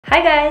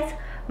Hi guys,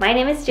 my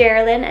name is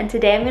Geraldine and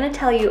today I'm going to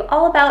tell you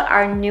all about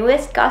our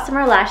newest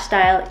Gossamer Lash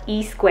style,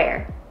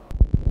 E².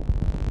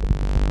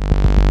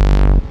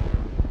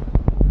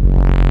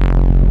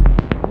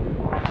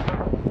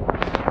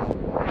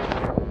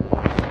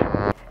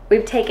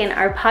 We've taken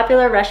our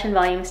popular Russian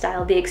volume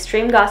style, the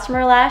Extreme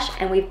Gossamer Lash,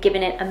 and we've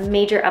given it a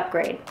major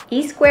upgrade.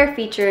 E²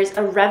 features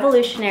a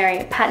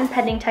revolutionary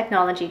patent-pending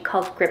technology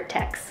called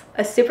Griptex,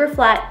 a super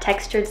flat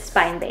textured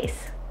spine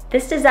base.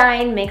 This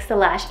design makes the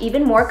lash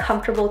even more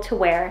comfortable to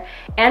wear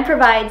and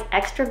provides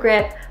extra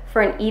grip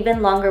for an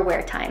even longer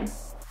wear time.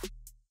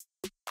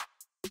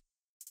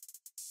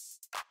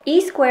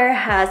 E²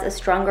 has a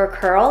stronger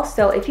curl,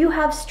 so if you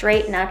have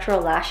straight natural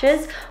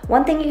lashes,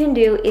 one thing you can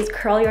do is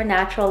curl your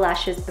natural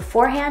lashes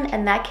beforehand,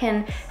 and that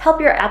can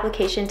help your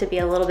application to be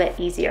a little bit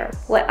easier.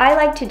 What I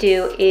like to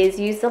do is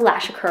use the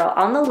lash curl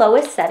on the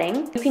lowest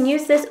setting. You can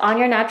use this on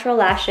your natural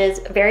lashes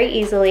very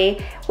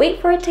easily. Wait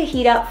for it to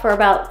heat up for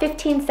about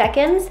 15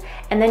 seconds,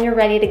 and then you're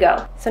ready to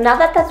go. So now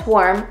that that's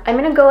warm, I'm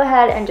gonna go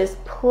ahead and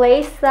just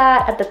place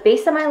that at the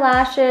base of my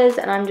lashes,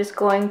 and I'm just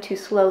going to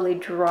slowly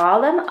draw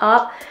them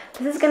up.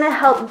 This is gonna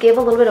help give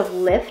a little bit of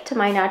lift to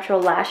my natural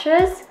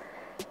lashes,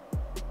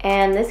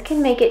 and this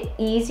can make it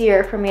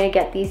easier for me to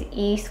get these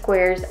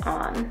E²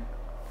 on.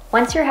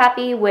 Once you're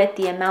happy with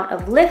the amount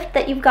of lift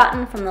that you've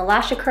gotten from the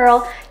lash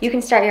curl, you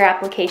can start your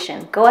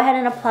application. Go ahead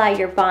and apply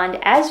your bond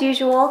as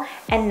usual,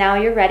 and now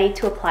you're ready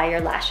to apply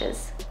your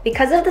lashes.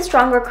 Because of the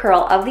stronger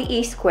curl of the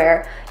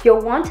E²,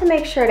 you'll want to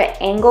make sure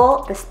to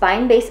angle the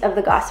spine base of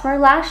the Gossamer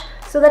lash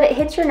so that it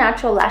hits your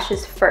natural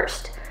lashes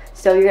first.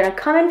 So you're gonna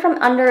come in from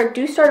under,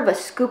 do sort of a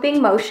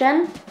scooping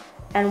motion,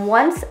 and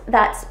once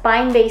that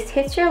spine base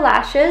hits your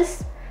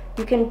lashes,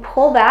 you can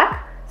pull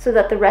back so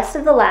that the rest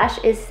of the lash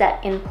is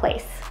set in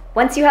place.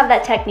 Once you have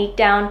that technique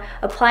down,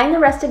 applying the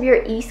rest of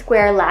your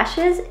E²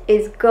 lashes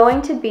is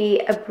going to be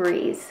a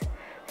breeze.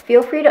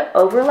 Feel free to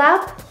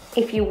overlap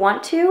if you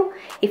want to.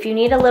 If you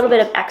need a little bit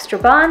of extra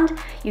bond,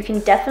 you can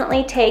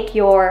definitely take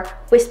your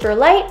Whisper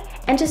Light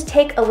and just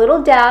take a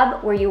little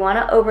dab where you want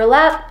to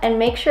overlap and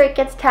make sure it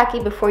gets tacky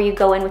before you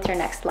go in with your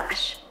next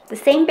lash. The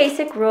same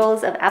basic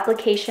rules of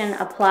application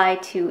apply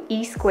to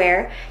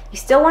E². You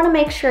still want to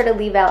make sure to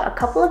leave out a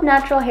couple of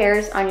natural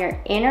hairs on your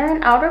inner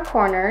and outer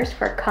corners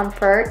for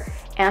comfort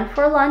and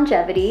for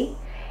longevity.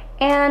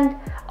 And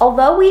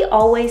although we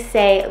always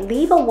say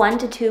leave a 1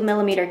 to 2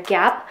 millimeter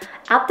gap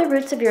at the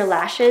roots of your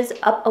lashes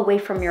up away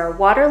from your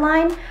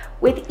waterline,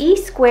 with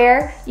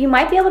E² you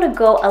might be able to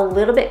go a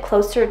little bit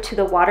closer to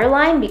the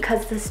waterline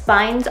because the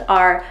spines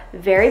are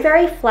very,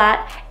 very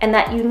flat, and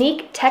that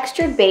unique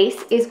textured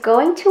base is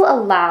going to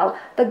allow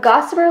the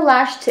Gossamer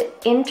lash to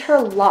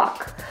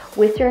interlock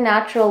with your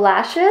natural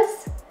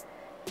lashes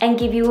and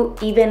give you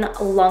even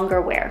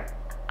longer wear.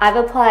 I've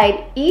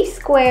applied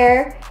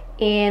E²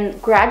 in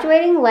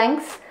graduating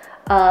lengths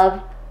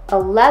of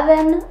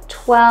 11,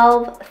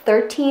 12,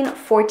 13,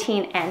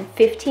 14, and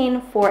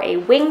 15 for a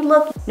winged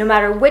look. No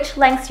matter which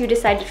lengths you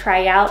decide to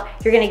try out,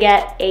 you're gonna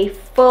get a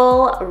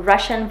full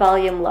Russian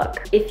volume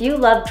look. If you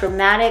love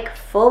dramatic,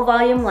 full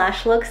volume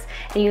lash looks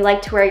and you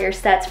like to wear your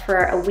sets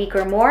for a week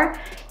or more,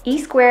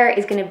 E²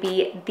 is gonna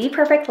be the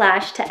perfect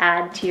lash to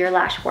add to your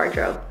lash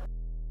wardrobe.